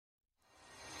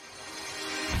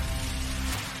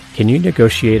Can you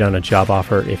negotiate on a job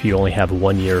offer if you only have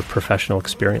 1 year of professional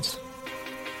experience?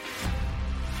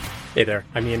 Hey there,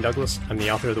 I'm Ian Douglas. I'm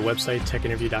the author of the website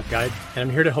techinterview.guide, and I'm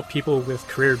here to help people with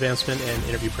career advancement and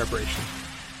interview preparation.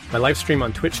 My live stream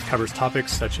on Twitch covers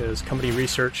topics such as company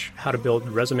research, how to build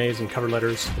resumes and cover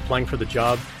letters, applying for the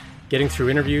job, getting through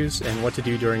interviews, and what to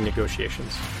do during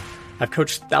negotiations. I've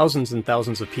coached thousands and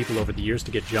thousands of people over the years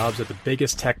to get jobs at the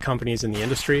biggest tech companies in the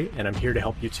industry, and I'm here to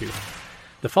help you too.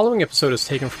 The following episode is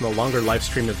taken from a longer live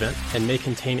stream event and may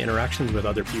contain interactions with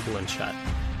other people in chat.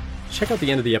 Check out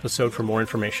the end of the episode for more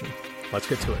information. Let's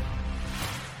get to it.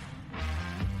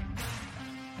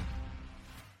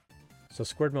 So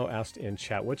Squaredmo asked in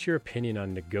chat, what's your opinion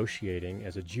on negotiating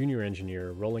as a junior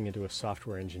engineer rolling into a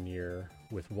software engineer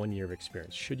with 1 year of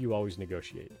experience? Should you always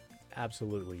negotiate?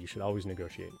 Absolutely, you should always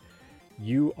negotiate.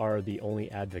 You are the only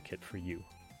advocate for you.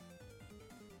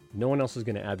 No one else is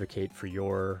going to advocate for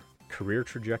your career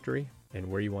trajectory and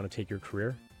where you want to take your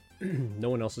career. No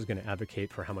one else is going to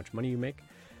advocate for how much money you make.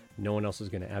 No one else is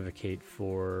going to advocate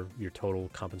for your total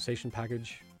compensation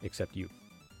package except you.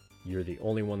 You're the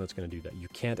only one that's going to do that. You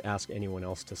can't ask anyone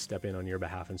else to step in on your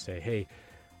behalf and say, hey,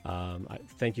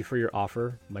 thank you for your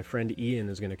offer. My friend Ian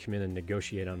is going to come in and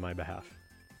negotiate on my behalf.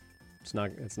 It's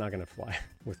not going to fly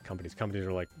with companies. Companies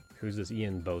are like, who's this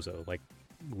Ian bozo? Like,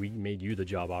 we made you the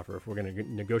job offer. If we're going to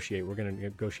negotiate, we're going to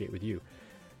negotiate with you.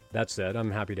 That said, I'm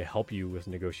happy to help you with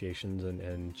negotiations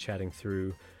and chatting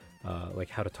through like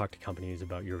how to talk to companies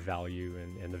about your value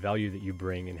and the value that you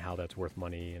bring and how that's worth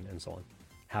money and so on.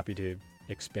 Happy to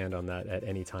expand on that at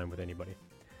any time with anybody.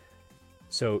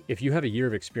 So if you have a year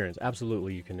of experience,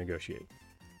 absolutely you can negotiate.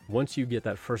 Once you get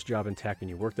that first job in tech and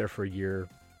you work there for a year,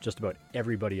 just about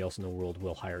everybody else in the world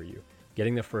will hire you.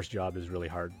 Getting the first job is really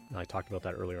hard. I talked about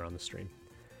that earlier on the stream.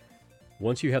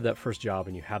 Once you have that first job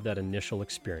and you have that initial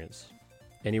experience,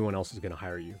 anyone else is going to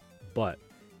hire you. But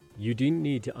you do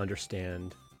need to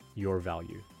understand your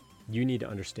value. You need to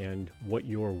understand what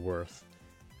you're worth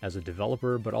as a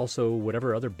developer, but also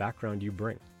whatever other background you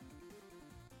bring.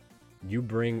 You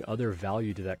bring other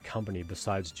value to that company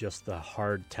besides just the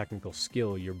hard technical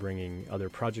skill. You're bringing other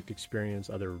project experience,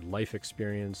 other life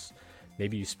experience.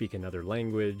 Maybe you speak another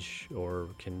language or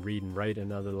can read and write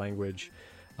another language.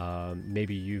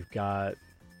 Maybe you've got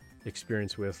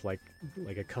experience with like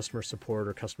a customer support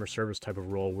or customer service type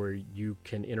of role where you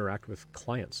can interact with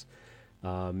clients.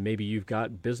 Maybe you've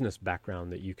got business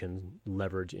background that you can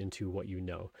leverage into what you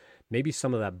know. Maybe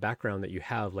some of that background that you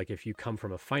have, like if you come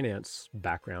from a finance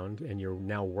background and you're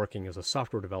now working as a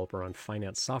software developer on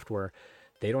finance software,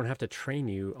 they don't have to train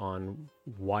you on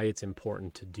why it's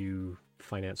important to do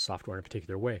finance software in a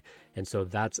particular way. And so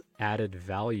that's added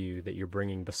value that you're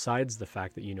bringing besides the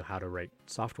fact that you know how to write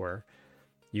software.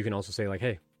 You can also say like,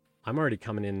 hey, I'm already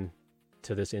coming in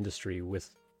to this industry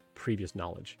with previous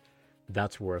knowledge.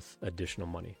 That's worth additional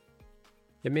money.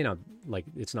 It may not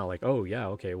it's not like, oh yeah,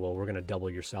 okay, well, we're going to double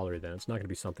your salary then. It's not going to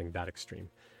be something that extreme,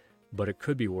 but it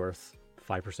could be worth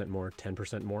 5% more,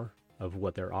 10% more of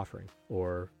what they're offering,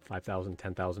 or $5,000,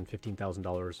 $10,000,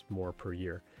 $15,000 more per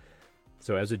year.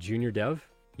 So as a junior dev,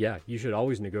 yeah, you should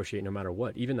always negotiate no matter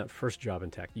what. Even that first job in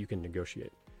tech, you can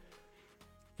negotiate.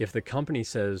 If the company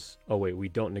says, oh wait, we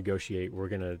don't negotiate, we're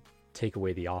going to take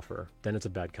away the offer, then it's a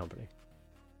bad company.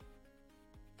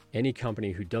 Any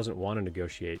company who doesn't want to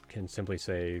negotiate can simply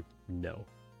say no.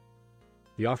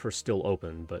 The offer is still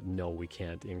open, but no, we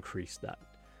can't increase that.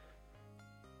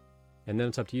 And then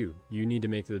it's up to you. You need to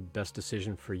make the best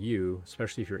decision for you,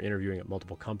 especially if you're interviewing at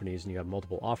multiple companies and you have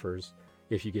multiple offers.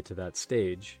 If you get to that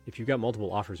stage, if you've got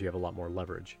multiple offers, you have a lot more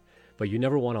leverage. But you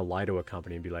never want to lie to a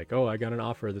company and be like, oh, I got an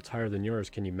offer that's higher than yours.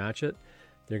 Can you match it?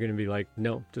 They're going to be like,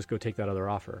 no, just go take that other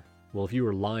offer. Well, if you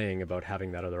were lying about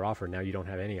having that other offer, now you don't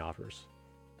have any offers.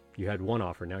 You had one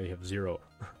offer, now you have zero.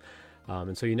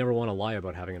 And so you never want to lie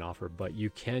about having an offer, but you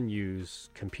can use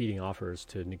competing offers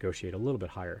to negotiate a little bit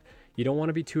higher. You don't want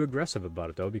to be too aggressive about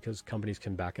it though, because companies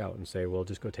can back out and say, well,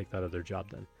 just go take that other job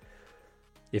then.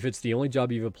 If it's the only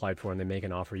job you've applied for and they make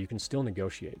an offer, you can still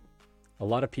negotiate. A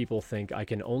lot of people think I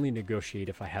can only negotiate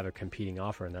if I have a competing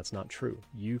offer, and that's not true.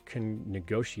 You can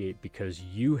negotiate because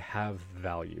you have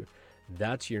value.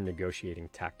 That's your negotiating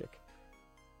tactic.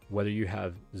 Whether you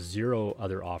have 0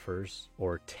 other offers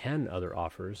or 10 other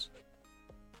offers,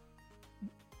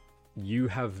 you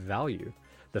have value.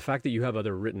 The fact that you have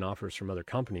other written offers from other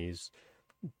companies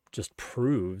just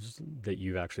proves that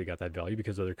you've actually got that value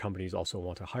because other companies also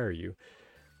want to hire you.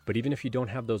 But even if you don't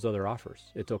have those other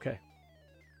offers, it's okay.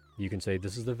 You can say,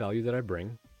 this is the value that I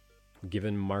bring.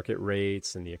 given market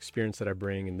rates and the experience that I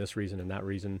bring and this reason and that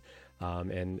reason.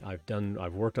 And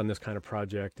I've worked on this kind of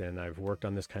project and I've worked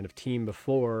on this kind of team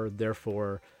before.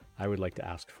 Therefore, I would like to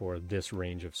ask for this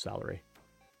range of salary.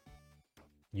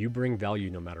 You bring value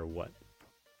no matter what.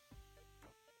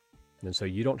 And so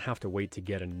you don't have to wait to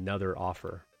get another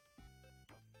offer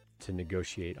to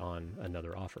negotiate on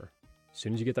another offer. As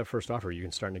soon as you get that first offer, you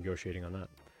can start negotiating on that.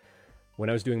 When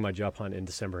I was doing my job hunt in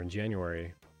December and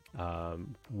January, I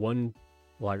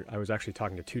was actually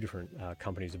talking to two different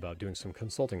companies about doing some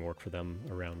consulting work for them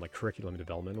around like curriculum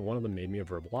development. And one of them made me a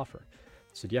verbal offer.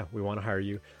 Said, yeah, we want to hire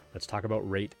you. Let's talk about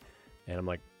rate. And I'm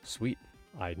like, sweet.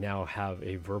 I now have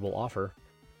a verbal offer.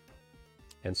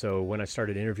 And so when I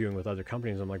started interviewing with other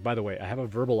companies, I'm like, by the way, I have a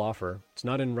verbal offer. It's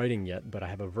not in writing yet, but I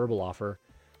have a verbal offer.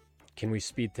 Can we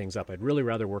speed things up? I'd really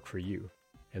rather work for you.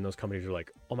 And those companies are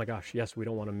like, oh my gosh, yes, we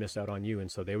don't want to miss out on you. And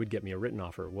so they would get me a written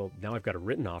offer. Well, now I've got a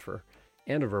written offer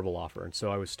and a verbal offer. And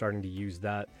so I was starting to use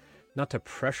that, not to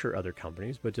pressure other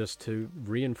companies, but just to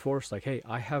reinforce like, hey,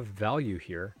 I have value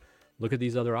here. Look at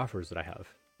these other offers that I have.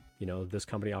 You know, this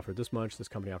company offered this much, this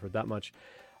company offered that much.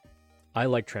 I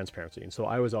like transparency. And so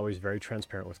I was always very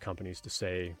transparent with companies to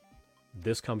say,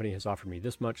 this company has offered me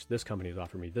this much, this company has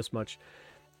offered me this much.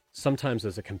 Sometimes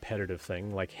as a competitive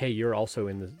thing, like, hey, you're also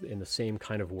in the same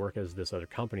kind of work as this other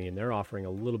company and they're offering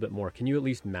a little bit more. Can you at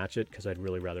least match it? Because I'd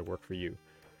really rather work for you.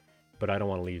 But I don't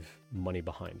want to leave money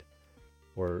behind.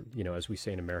 Or, you know, as we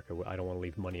say in America, I don't want to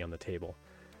leave money on the table.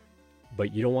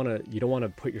 But you don't want to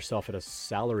put yourself at a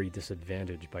salary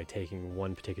disadvantage by taking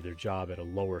one particular job at a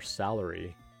lower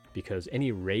salary, because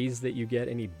any raise that you get,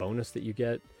 any bonus that you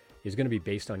get is going to be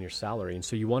based on your salary. And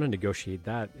so you want to negotiate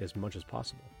that as much as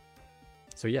possible.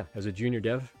 So yeah, as a junior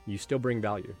dev, you still bring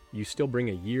value. You still bring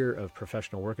a year of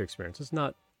professional work experience. It's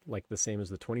not like the same as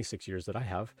the 26 years that I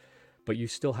have, but you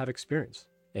still have experience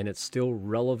and it's still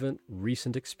relevant,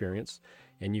 recent experience.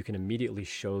 And you can immediately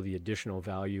show the additional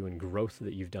value and growth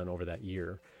that you've done over that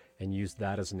year and use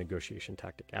that as a negotiation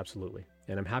tactic. Absolutely.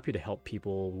 And I'm happy to help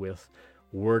people with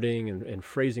wording and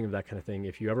phrasing of that kind of thing.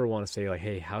 If you ever want to say like,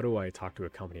 hey, how do I talk to a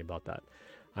company about that?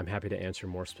 I'm happy to answer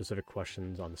more specific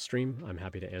questions on the stream. I'm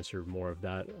happy to answer more of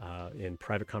that in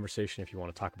private conversation if you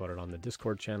want to talk about it on the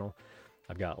Discord channel.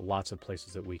 I've got lots of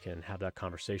places that we can have that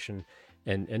conversation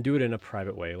and do it in a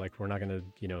private way. Like we're not going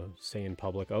to, say in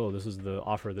public, oh, this is the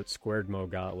offer that SquaredMo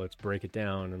got. Let's break it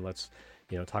down and let's,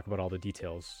 talk about all the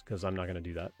details, because I'm not going to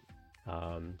do that.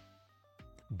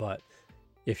 But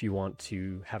if you want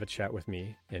to have a chat with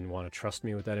me and want to trust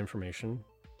me with that information,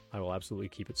 I will absolutely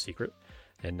keep it secret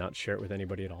and not share it with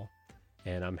anybody at all.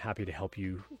 And I'm happy to help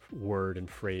you word and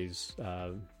phrase,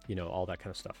 all that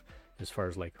kind of stuff, as far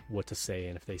as like what to say.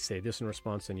 And if they say this in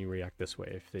response, then you react this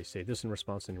way. If they say this in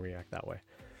response, then you react that way.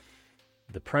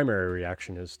 The primary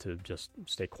reaction is to just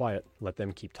stay quiet, let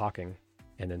them keep talking,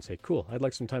 and then say, cool, I'd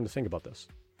like some time to think about this.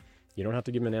 You don't have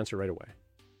to give them an answer right away.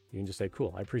 You can just say,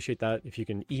 cool, I appreciate that. If you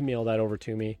can email that over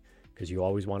to me, because you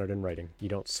always want it in writing. You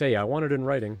don't say, I want it in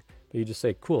writing, but you just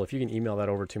say, cool, if you can email that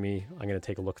over to me, I'm going to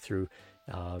take a look through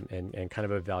and kind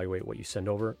of evaluate what you send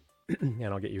over, and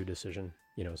I'll get you a decision,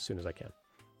 as soon as I can.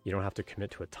 You don't have to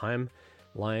commit to a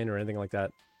timeline or anything like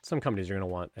that. Some companies are going to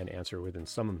want an answer within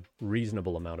some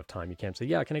reasonable amount of time. You can't say,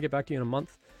 yeah, can I get back to you in a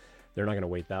month? They're not going to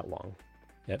wait that long.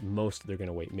 At most, they're going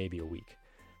to wait maybe a week.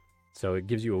 So it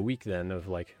gives you a week then of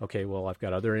like, okay, well, I've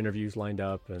got other interviews lined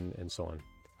up and so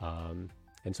on.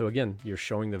 And so again, you're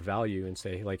showing the value and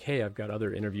say like, hey, I've got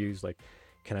other interviews. Like,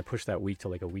 can I push that week to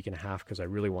like a week and a half? Because I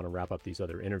really want to wrap up these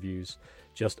other interviews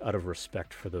just out of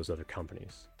respect for those other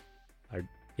companies.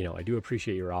 I do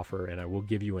appreciate your offer and I will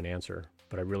give you an answer,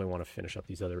 but I really want to finish up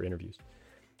these other interviews.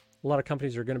 A lot of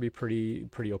companies are going to be pretty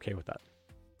okay with that.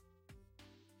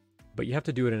 But you have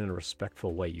to do it in a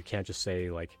respectful way. You can't just say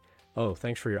like, oh,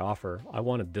 thanks for your offer. I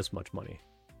wanted this much money.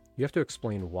 You have to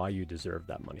explain why you deserve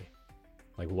that money.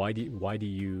 Like, why do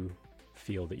you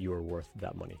feel that you are worth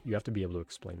that money? You have to be able to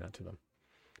explain that to them.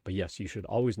 But yes, you should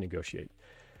always negotiate.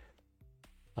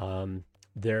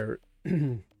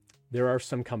 There are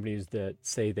some companies that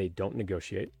say they don't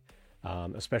negotiate,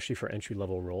 especially for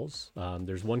entry-level roles.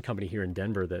 There's one company here in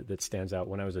Denver that stands out.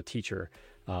 When I was a teacher,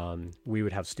 we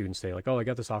would have students say like, oh, I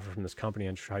got this offer from this company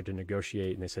and tried to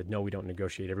negotiate. And they said, no, we don't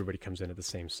negotiate. Everybody comes in at the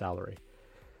same salary.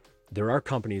 There are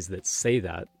companies that say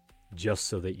that just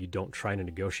so that you don't try to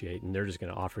negotiate and they're just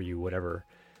going to offer you whatever.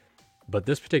 But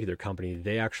this particular company,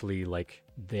 they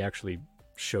actually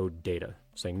showed data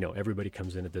saying, no, everybody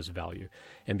comes in at this value.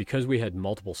 And because we had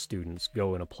multiple students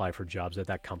go and apply for jobs at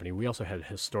that company, we also had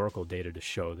historical data to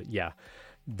show that, yeah,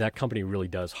 that company really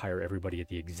does hire everybody at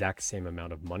the exact same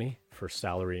amount of money for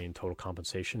salary and total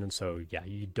compensation. And so, yeah,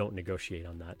 you don't negotiate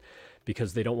on that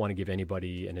because they don't want to give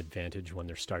anybody an advantage when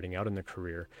they're starting out in their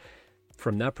career.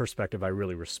 From that perspective, I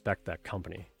really respect that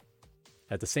company.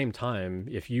 At the same time,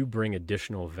 if you bring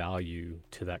additional value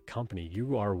to that company,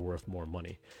 you are worth more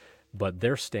money. But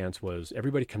their stance was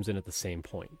everybody comes in at the same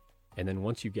point. And then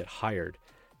once you get hired,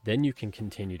 then you can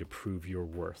continue to prove your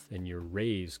worth, and your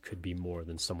raise could be more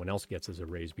than someone else gets as a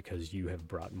raise because you have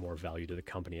brought more value to the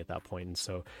company at that point. And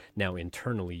so now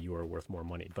internally you are worth more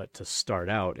money. But to start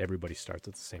out, everybody starts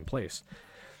at the same place.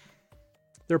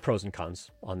 There are pros and cons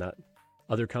on that.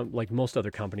 Like most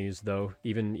other companies, though,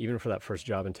 even for that first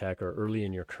job in tech or early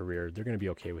in your career, they're going to be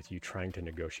okay with you trying to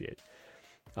negotiate.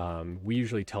 We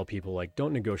usually tell people, like,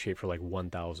 don't negotiate for like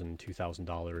 $1,000,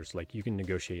 $2,000. Like, you can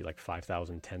negotiate like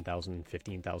 $5,000, $10,000,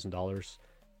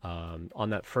 $15,000. On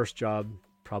that first job,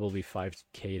 probably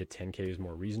 $5K to $10K is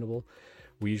more reasonable.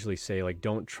 We usually say, like,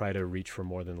 don't try to reach for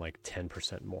more than like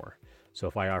 10% more. So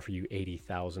if I offer you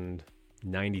 $80,000,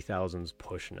 $90,000's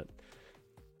pushing it.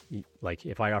 Like,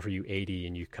 if I offer you 80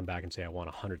 and you come back and say I want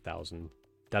 100,000,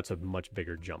 that's a much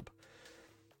bigger jump.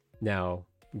 Now,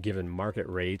 given market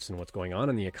rates and what's going on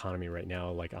in the economy right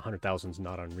now, like 100,000 is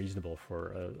not unreasonable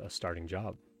for a starting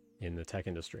job in the tech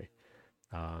industry.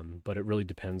 But it really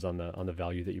depends on the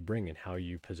value that you bring and how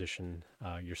you position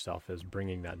yourself as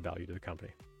bringing that value to the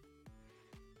company.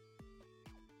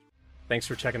 Thanks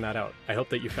for checking that out. I hope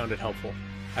that you found it helpful.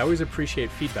 I always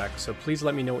appreciate feedback, so please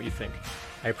let me know what you think.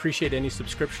 I appreciate any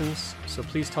subscriptions, so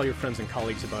please tell your friends and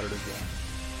colleagues about it as well.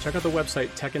 Check out the website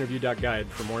techinterview.guide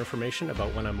for more information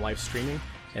about when I'm live streaming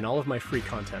and all of my free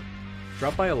content.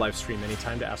 Drop by a live stream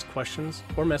anytime to ask questions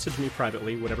or message me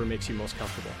privately, whatever makes you most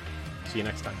comfortable. See you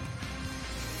next time.